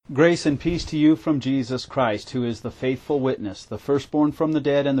Grace and peace to you from Jesus Christ, who is the faithful witness, the firstborn from the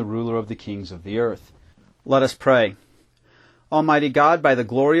dead, and the ruler of the kings of the earth. Let us pray. Almighty God, by the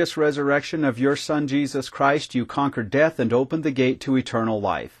glorious resurrection of your Son Jesus Christ, you conquered death and opened the gate to eternal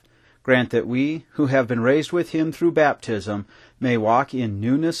life. Grant that we, who have been raised with him through baptism, may walk in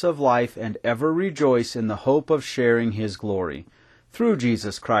newness of life and ever rejoice in the hope of sharing his glory. Through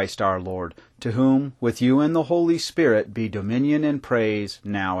Jesus Christ our Lord, to whom, with you and the Holy Spirit, be dominion and praise,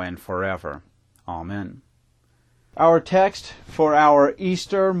 now and forever. Amen. Our text for our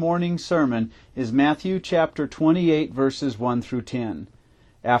Easter morning sermon is Matthew chapter 28, verses 1 through 10.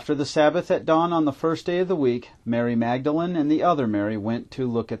 After the Sabbath at dawn on the first day of the week, Mary Magdalene and the other Mary went to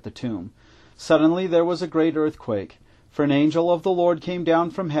look at the tomb. Suddenly there was a great earthquake, for an angel of the Lord came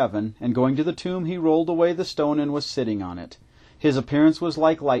down from heaven, and going to the tomb he rolled away the stone and was sitting on it. His appearance was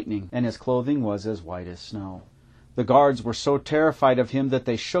like lightning, and his clothing was as white as snow. The guards were so terrified of him that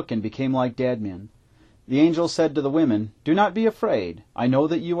they shook and became like dead men. The angel said to the women, "Do not be afraid. I know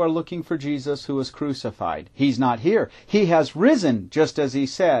that you are looking for Jesus who was crucified. He's not here. He has risen, just as he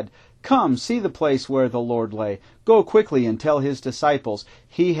said. Come, see the place where the Lord lay. Go quickly and tell his disciples,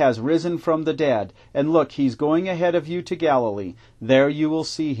 he has risen from the dead. And look, he's going ahead of you to Galilee. There you will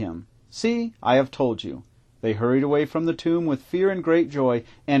see him. See, I have told you." They hurried away from the tomb with fear and great joy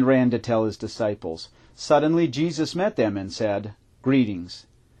and ran to tell his disciples. Suddenly Jesus met them and said, "Greetings."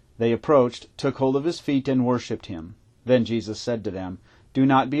 They approached, took hold of his feet, and worshipped him. Then Jesus said to them, "Do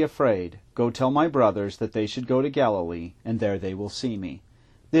not be afraid. Go tell my brothers that they should go to Galilee, and there they will see me."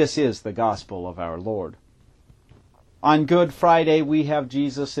 This is the gospel of our Lord. On Good Friday we have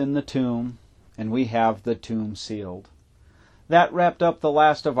Jesus in the tomb, and we have the tomb sealed. That wrapped up the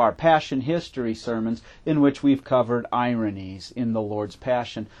last of our Passion history sermons, in which we've covered ironies in the Lord's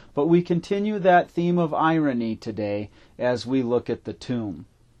Passion. But we continue that theme of irony today as we look at the tomb.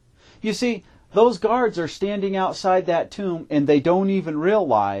 You see, those guards are standing outside that tomb, and they don't even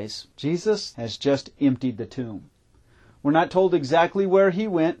realize Jesus has just emptied the tomb. We're not told exactly where he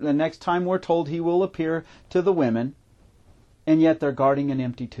went. The next time we're told he will appear to the women, and yet they're guarding an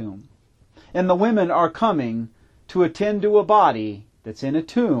empty tomb. And the women are coming to attend to a body that's in a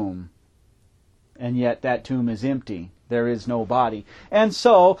tomb, and yet that tomb is empty. There is no body. And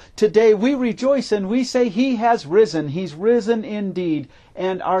so, today we rejoice and we say he has risen. He's risen indeed.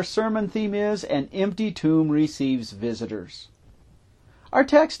 And our sermon theme is, an empty tomb receives visitors. Our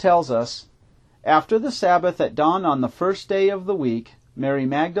text tells us, after the Sabbath at dawn on the first day of the week, Mary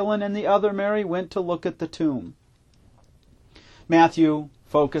Magdalene and the other Mary went to look at the tomb. Matthew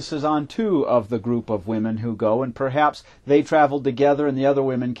focuses on two of the group of women who go, and perhaps they traveled together and the other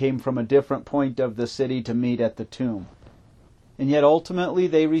women came from a different point of the city to meet at the tomb. And yet ultimately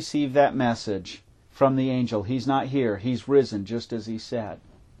they receive that message from the angel. He's not here. He's risen, just as he said.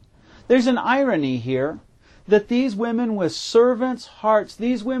 There's an irony here that these women with servants' hearts,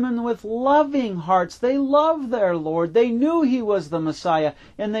 these women with loving hearts, they love their Lord. They knew he was the Messiah,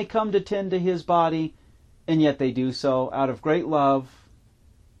 and they come to tend to his body, and yet they do so out of great love,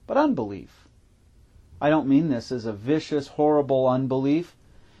 but unbelief. I don't mean this as a vicious, horrible unbelief.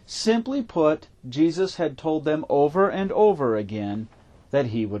 Simply put, Jesus had told them over and over again that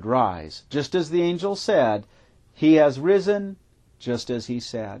he would rise. Just as the angel said, he has risen, just as he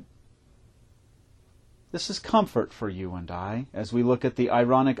said. This is comfort for you and I as we look at the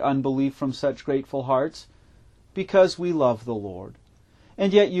ironic unbelief from such grateful hearts, because we love the Lord.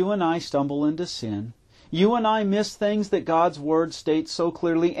 And yet you and I stumble into sin. You and I miss things that God's Word states so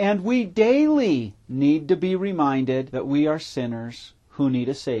clearly, and we daily need to be reminded that we are sinners who need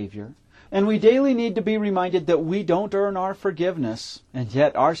a Savior. And we daily need to be reminded that we don't earn our forgiveness, and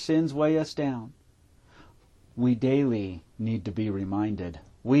yet our sins weigh us down. We daily need to be reminded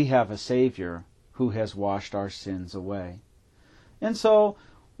we have a Savior who has washed our sins away. And so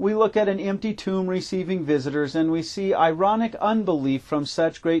we look at an empty tomb receiving visitors, and we see ironic unbelief from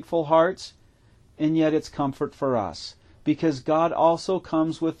such grateful hearts. And yet it's comfort for us, because God also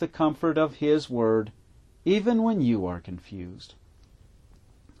comes with the comfort of his Word, even when you are confused.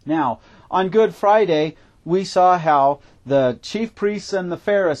 Now, on Good Friday, we saw how the chief priests and the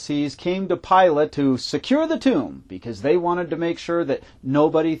Pharisees came to Pilate to secure the tomb, because they wanted to make sure that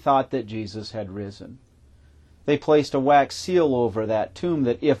nobody thought that Jesus had risen. They placed a wax seal over that tomb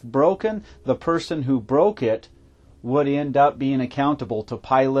that, if broken, the person who broke it would end up being accountable to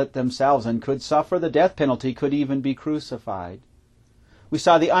Pilate themselves and could suffer the death penalty, could even be crucified. We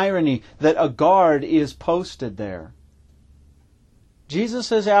saw the irony that a guard is posted there. Jesus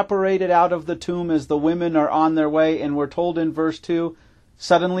has apparated out of the tomb as the women are on their way, and we're told in verse 2,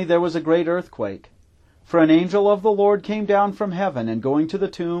 suddenly there was a great earthquake. For an angel of the Lord came down from heaven, and going to the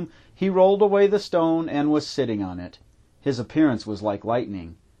tomb, he rolled away the stone and was sitting on it. His appearance was like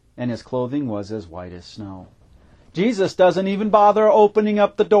lightning, and his clothing was as white as snow. Jesus doesn't even bother opening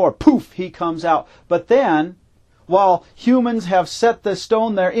up the door. Poof, he comes out. But then, while humans have set the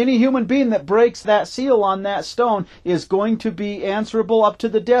stone there, any human being that breaks that seal on that stone is going to be answerable up to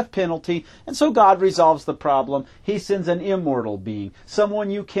the death penalty. And so God resolves the problem. He sends an immortal being,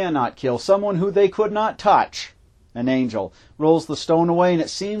 someone you cannot kill, someone who they could not touch. An angel rolls the stone away, and it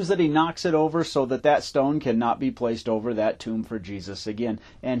seems that he knocks it over so that that stone cannot be placed over that tomb for Jesus again.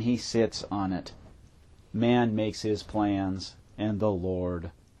 And he sits on it. Man makes his plans, and the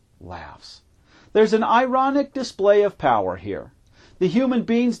Lord laughs. There's an ironic display of power here. The human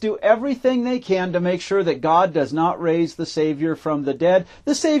beings do everything they can to make sure that God does not raise the Savior from the dead.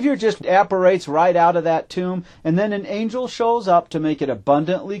 The Savior just apparates right out of that tomb, and then an angel shows up to make it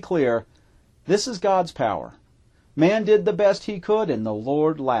abundantly clear, this is God's power. Man did the best he could, and the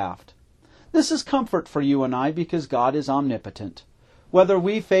Lord laughed. This is comfort for you and I because God is omnipotent. Whether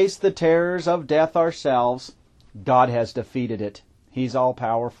we face the terrors of death ourselves, God has defeated it. He's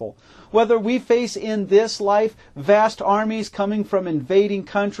all-powerful. Whether we face in this life vast armies coming from invading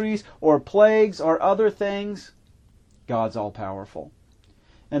countries or plagues or other things, God's all-powerful.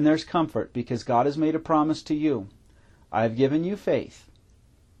 And there's comfort because God has made a promise to you. I have given you faith,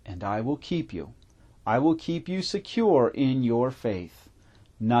 and I will keep you. I will keep you secure in your faith.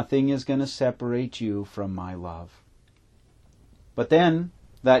 Nothing is going to separate you from my love. But then,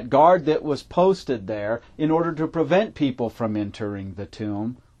 that guard that was posted there in order to prevent people from entering the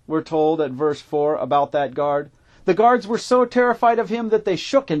tomb, we're told at verse 4 about that guard. The guards were so terrified of him that they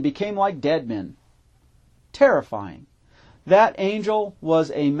shook and became like dead men. Terrifying. That angel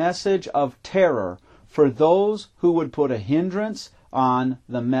was a message of terror for those who would put a hindrance on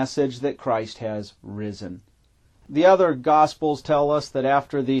the message that Christ has risen. The other Gospels tell us that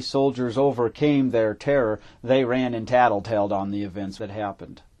after these soldiers overcame their terror, they ran and tattletaled on the events that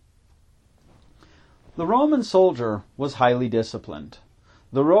happened. The Roman soldier was highly disciplined.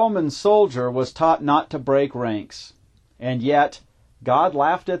 The Roman soldier was taught not to break ranks. And yet, God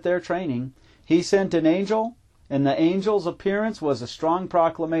laughed at their training. He sent an angel, and the angel's appearance was a strong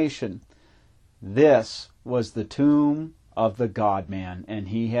proclamation. This was the tomb of the God-man, and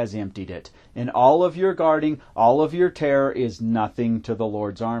he has emptied it. And all of your guarding, all of your terror is nothing to the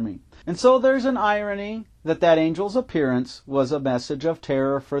Lord's army. And so there's an irony that angel's appearance was a message of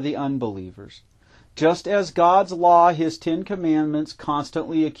terror for the unbelievers. Just as God's law, His 10 Commandments,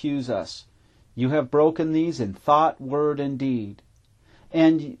 constantly accuse us. You have broken these in thought, word, and deed.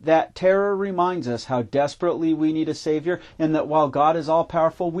 And that terror reminds us how desperately we need a Savior, and that while God is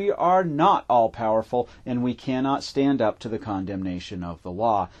all-powerful, we are not all-powerful, and we cannot stand up to the condemnation of the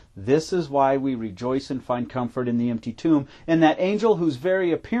law. This is why we rejoice and find comfort in the empty tomb, and that angel whose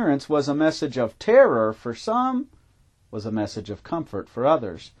very appearance was a message of terror for some, was a message of comfort for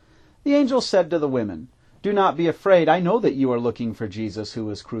others. The angel said to the women, "Do not be afraid. I know that you are looking for Jesus who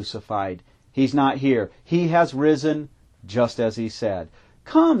was crucified. He's not here. He has risen, just as he said.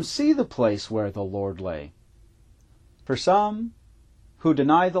 Come, see the place where the Lord lay." For some who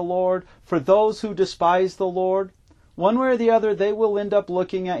deny the Lord, for those who despise the Lord, one way or the other, they will end up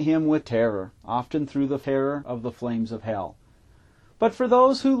looking at Him with terror, often through the terror of the flames of hell. But for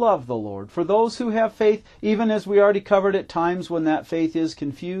those who love the Lord, for those who have faith, even as we already covered at times when that faith is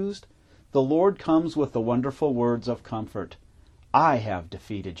confused, the Lord comes with the wonderful words of comfort. I have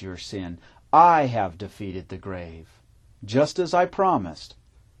defeated your sin. I have defeated the grave, just as I promised.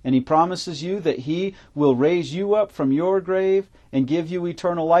 And He promises you that He will raise you up from your grave and give you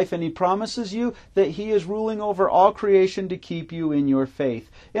eternal life. And He promises you that He is ruling over all creation to keep you in your faith.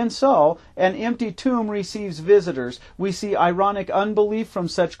 And so, an empty tomb receives visitors. We see ironic unbelief from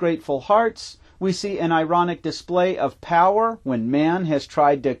such grateful hearts. We see an ironic display of power when man has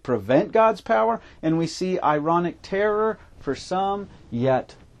tried to prevent God's power. And we see ironic terror for some,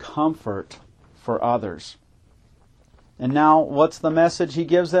 yet comfort for others. And now, what's the message He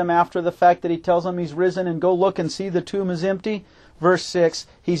gives them after the fact that He tells them He's risen and go look and see the tomb is empty? Verse 6,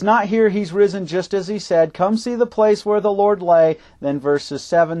 He's not here, He's risen just as He said. Come see the place where the Lord lay. Then verses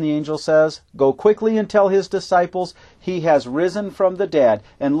 7, the angel says, Go quickly and tell His disciples, He has risen from the dead.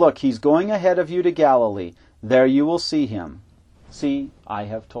 And look, He's going ahead of you to Galilee. There you will see Him. See, I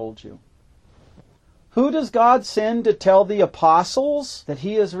have told you. Who does God send to tell the apostles that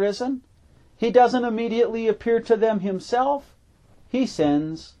He is risen? He doesn't immediately appear to them Himself. He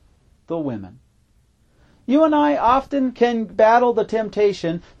sends the women. You and I often can battle the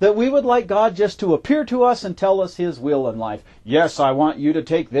temptation that we would like God just to appear to us and tell us His will in life. Yes, I want you to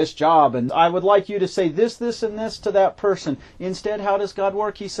take this job, and I would like you to say this, this, and this to that person. Instead, how does God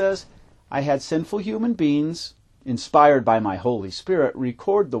work? He says, I had sinful human beings, inspired by my Holy Spirit,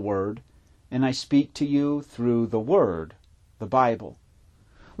 record the Word, and I speak to you through the Word, the Bible.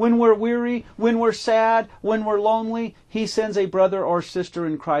 When we're weary, when we're sad, when we're lonely, He sends a brother or sister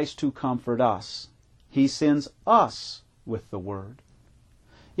in Christ to comfort us. He sends us with the Word.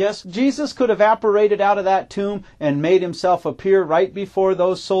 Yes, Jesus could have apparated out of that tomb and made Himself appear right before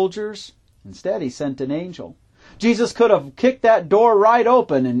those soldiers. Instead, He sent an angel. Jesus could have kicked that door right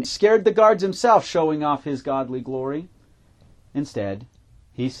open and scared the guards Himself, showing off His godly glory. Instead,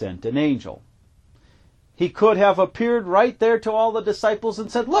 He sent an angel. He could have appeared right there to all the disciples and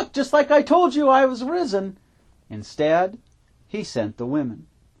said, look, just like I told you, I was risen. Instead, He sent the women.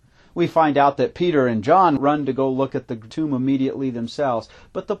 We find out that Peter and John run to go look at the tomb immediately themselves.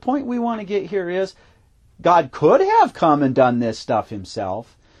 But the point we want to get here is, God could have come and done this stuff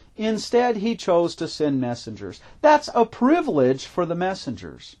Himself. Instead, He chose to send messengers. That's a privilege for the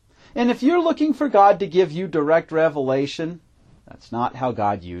messengers. And if you're looking for God to give you direct revelation, that's not how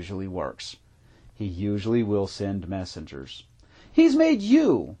God usually works. He usually will send messengers. He's made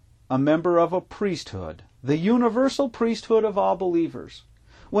you a member of a priesthood, the universal priesthood of all believers.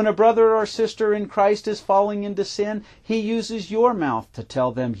 When a brother or sister in Christ is falling into sin, He uses your mouth to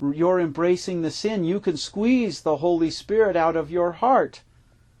tell them you're embracing the sin. You can squeeze the Holy Spirit out of your heart.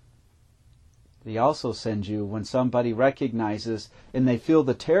 He also sends you when somebody recognizes and they feel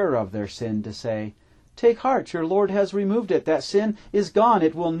the terror of their sin to say, take heart, your Lord has removed it. That sin is gone.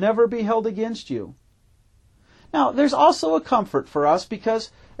 It will never be held against you. Now, there's also a comfort for us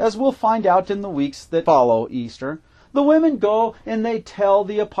because, as we'll find out in the weeks that follow Easter, the women go and they tell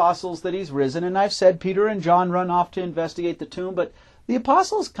the apostles that He's risen. And I've said Peter and John run off to investigate the tomb, but the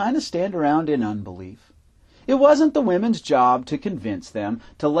apostles kind of stand around in unbelief. It wasn't the women's job to convince them,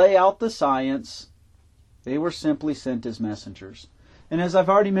 to lay out the science. They were simply sent as messengers. And as I've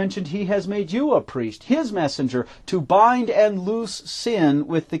already mentioned, He has made you a priest, His messenger, to bind and loose sin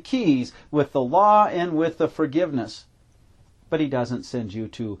with the keys, with the law and with the forgiveness. But He doesn't send you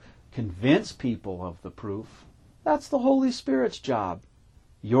to convince people of the proof. That's the Holy Spirit's job.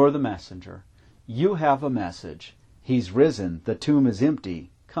 You're the messenger. You have a message. He's risen. The tomb is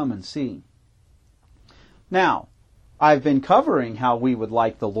empty. Come and see. Now, I've been covering how we would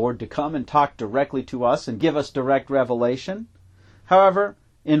like the Lord to come and talk directly to us and give us direct revelation. However,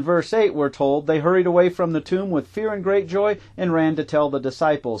 in verse 8 we're told, they hurried away from the tomb with fear and great joy and ran to tell the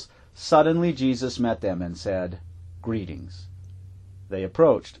disciples. Suddenly Jesus met them and said, greetings. They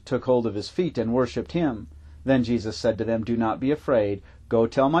approached, took hold of His feet and worshipped Him. Then Jesus said to them, do not be afraid. Go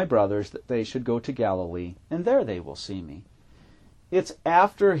tell my brothers that they should go to Galilee, and there they will see me. It's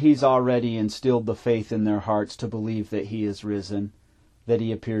after He's already instilled the faith in their hearts to believe that He is risen that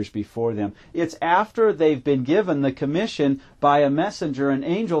He appears before them. It's after they've been given the commission by a messenger, an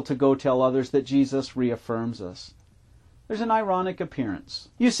angel, to go tell others that Jesus reaffirms us. There's an ironic appearance.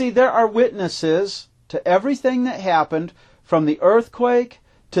 You see, there are witnesses to everything that happened, from the earthquake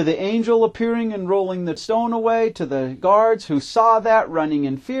to the angel appearing and rolling the stone away, to the guards who saw that running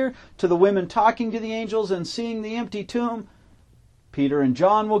in fear, to the women talking to the angels and seeing the empty tomb. Peter and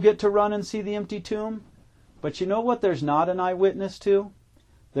John will get to run and see the empty tomb. But you know what there's not an eyewitness to?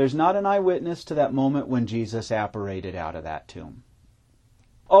 There's not an eyewitness to that moment when Jesus apparated out of that tomb.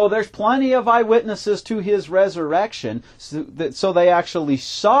 Oh, there's plenty of eyewitnesses to His resurrection, so they actually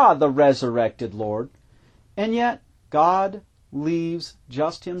saw the resurrected Lord. And yet, God leaves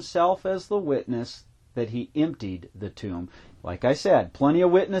just Himself as the witness that He emptied the tomb. Like I said, plenty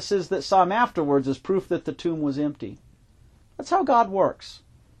of witnesses that saw Him afterwards as proof that the tomb was empty. That's how God works.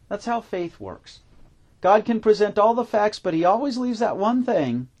 That's how faith works. God can present all the facts, but He always leaves that one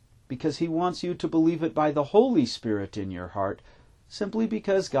thing because He wants you to believe it by the Holy Spirit in your heart, simply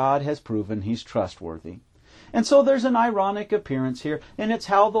because God has proven He's trustworthy. And so there's an ironic appearance here, and it's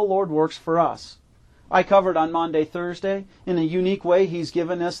how the Lord works for us. I covered on Maundy, Thursday, in a unique way, He's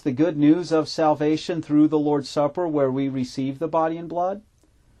given us the good news of salvation through the Lord's Supper, where we receive the body and blood.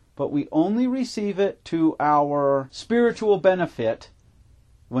 But we only receive it to our spiritual benefit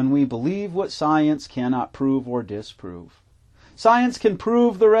when we believe what science cannot prove or disprove. Science can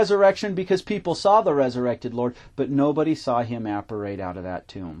prove the resurrection because people saw the resurrected Lord, but nobody saw Him apparate out of that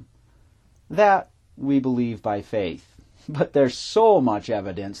tomb. That we believe by faith. But there's so much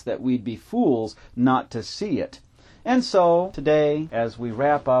evidence that we'd be fools not to see it. And so, today, as we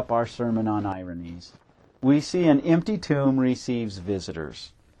wrap up our sermon on ironies, we see an empty tomb receives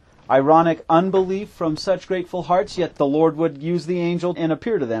visitors. Ironic unbelief from such grateful hearts, yet the Lord would use the angel and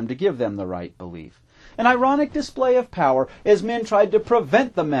appear to them to give them the right belief. An ironic display of power as men tried to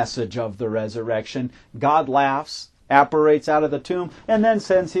prevent the message of the resurrection. God laughs, apparates out of the tomb, and then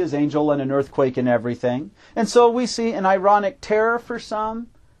sends his angel and an earthquake and everything. And so we see an ironic terror for some,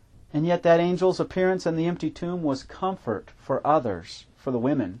 and yet that angel's appearance in the empty tomb was comfort for others, for the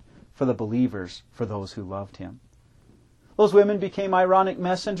women, for the believers, for those who loved him. Those women became ironic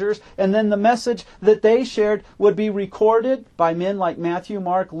messengers, and then the message that they shared would be recorded by men like Matthew,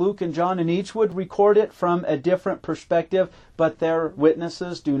 Mark, Luke, and John, and each would record it from a different perspective, but their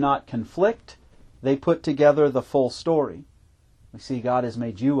witnesses do not conflict. They put together the full story. We see God has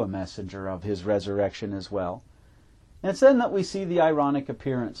made you a messenger of his resurrection as well. And it's then that we see the ironic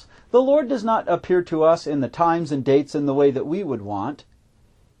appearance. The Lord does not appear to us in the times and dates in the way that we would want.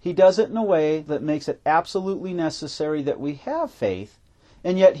 He does it in a way that makes it absolutely necessary that we have faith,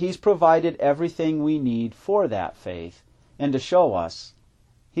 and yet he's provided everything we need for that faith, and to show us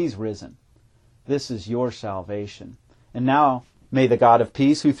he's risen. This is your salvation. And now, may the God of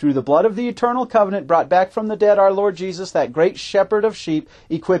peace, who through the blood of the eternal covenant brought back from the dead our Lord Jesus, that great shepherd of sheep,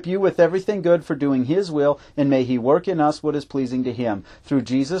 equip you with everything good for doing his will, and may he work in us what is pleasing to him, through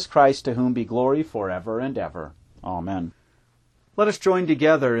Jesus Christ, to whom be glory forever and ever. Amen. Let us join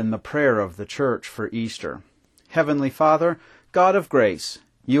together in the prayer of the Church for Easter. Heavenly Father, God of grace,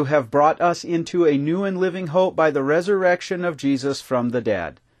 you have brought us into a new and living hope by the resurrection of Jesus from the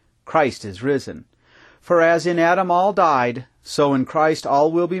dead. Christ is risen. For as in Adam all died, so in Christ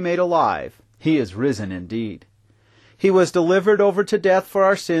all will be made alive. He is risen indeed. He was delivered over to death for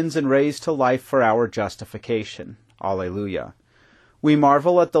our sins and raised to life for our justification. Alleluia. We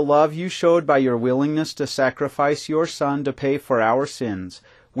marvel at the love you showed by your willingness to sacrifice your Son to pay for our sins.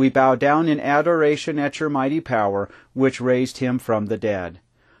 We bow down in adoration at your mighty power, which raised him from the dead.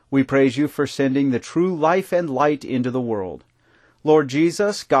 We praise you for sending the true life and light into the world. Lord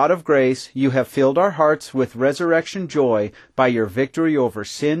Jesus, God of grace, you have filled our hearts with resurrection joy by your victory over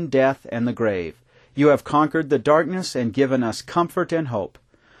sin, death, and the grave. You have conquered the darkness and given us comfort and hope.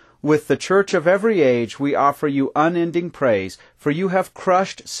 With the church of every age, we offer you unending praise, for you have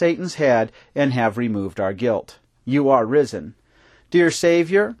crushed Satan's head and have removed our guilt. You are risen. Dear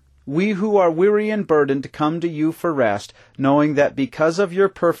Savior, we who are weary and burdened come to you for rest, knowing that because of your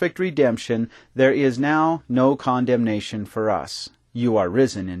perfect redemption, there is now no condemnation for us. You are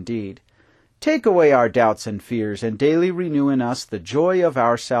risen indeed. Take away our doubts and fears, and daily renew in us the joy of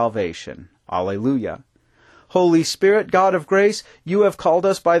our salvation. Alleluia. Holy Spirit, God of grace, you have called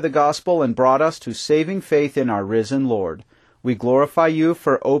us by the gospel and brought us to saving faith in our risen Lord. We glorify you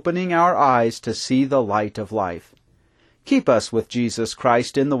for opening our eyes to see the light of life. Keep us with Jesus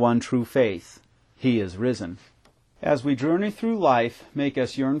Christ in the one true faith. He is risen. As we journey through life, make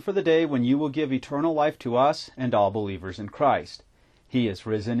us yearn for the day when you will give eternal life to us and all believers in Christ. He is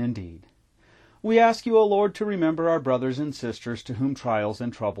risen indeed. We ask you, O Lord, to remember our brothers and sisters to whom trials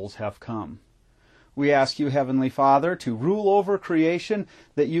and troubles have come. We ask you, Heavenly Father, to rule over creation,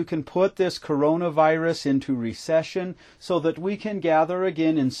 that you can put this coronavirus into recession so that we can gather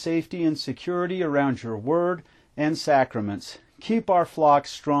again in safety and security around your word and sacraments. Keep our flock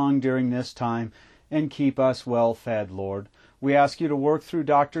strong during this time and keep us well fed, Lord. We ask you to work through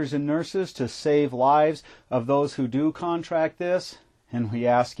doctors and nurses to save lives of those who do contract this. And we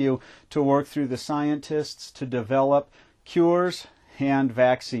ask you to work through the scientists to develop cures and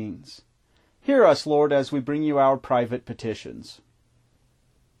vaccines. Hear us, Lord, as we bring you our private petitions.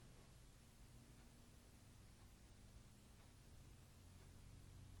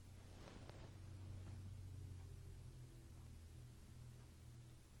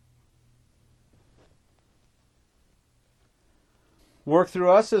 Work through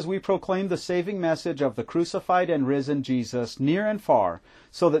us as we proclaim the saving message of the crucified and risen Jesus near and far,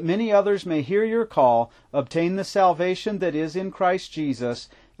 so that many others may hear your call, obtain the salvation that is in Christ Jesus,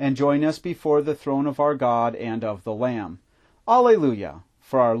 and join us before the throne of our God and of the Lamb. Alleluia,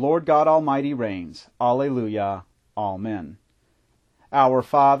 for our Lord God Almighty reigns. Alleluia, Amen. Our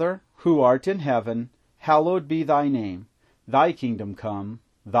Father, who art in heaven, hallowed be thy name. Thy kingdom come,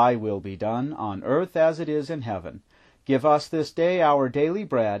 thy will be done, on earth as it is in heaven. Give us this day our daily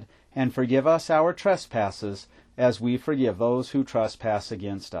bread, and forgive us our trespasses, as we forgive those who trespass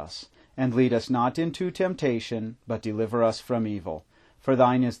against us. And lead us not into temptation, but deliver us from evil. For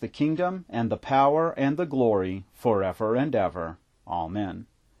thine is the kingdom, and the power, and the glory, forever and ever. Amen.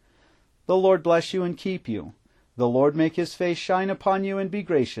 The Lord bless you and keep you. The Lord make his face shine upon you and be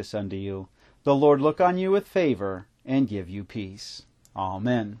gracious unto you. The Lord look on you with favor and give you peace.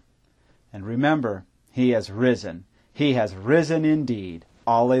 Amen. And remember, he has risen. He has risen indeed.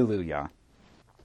 Alleluia.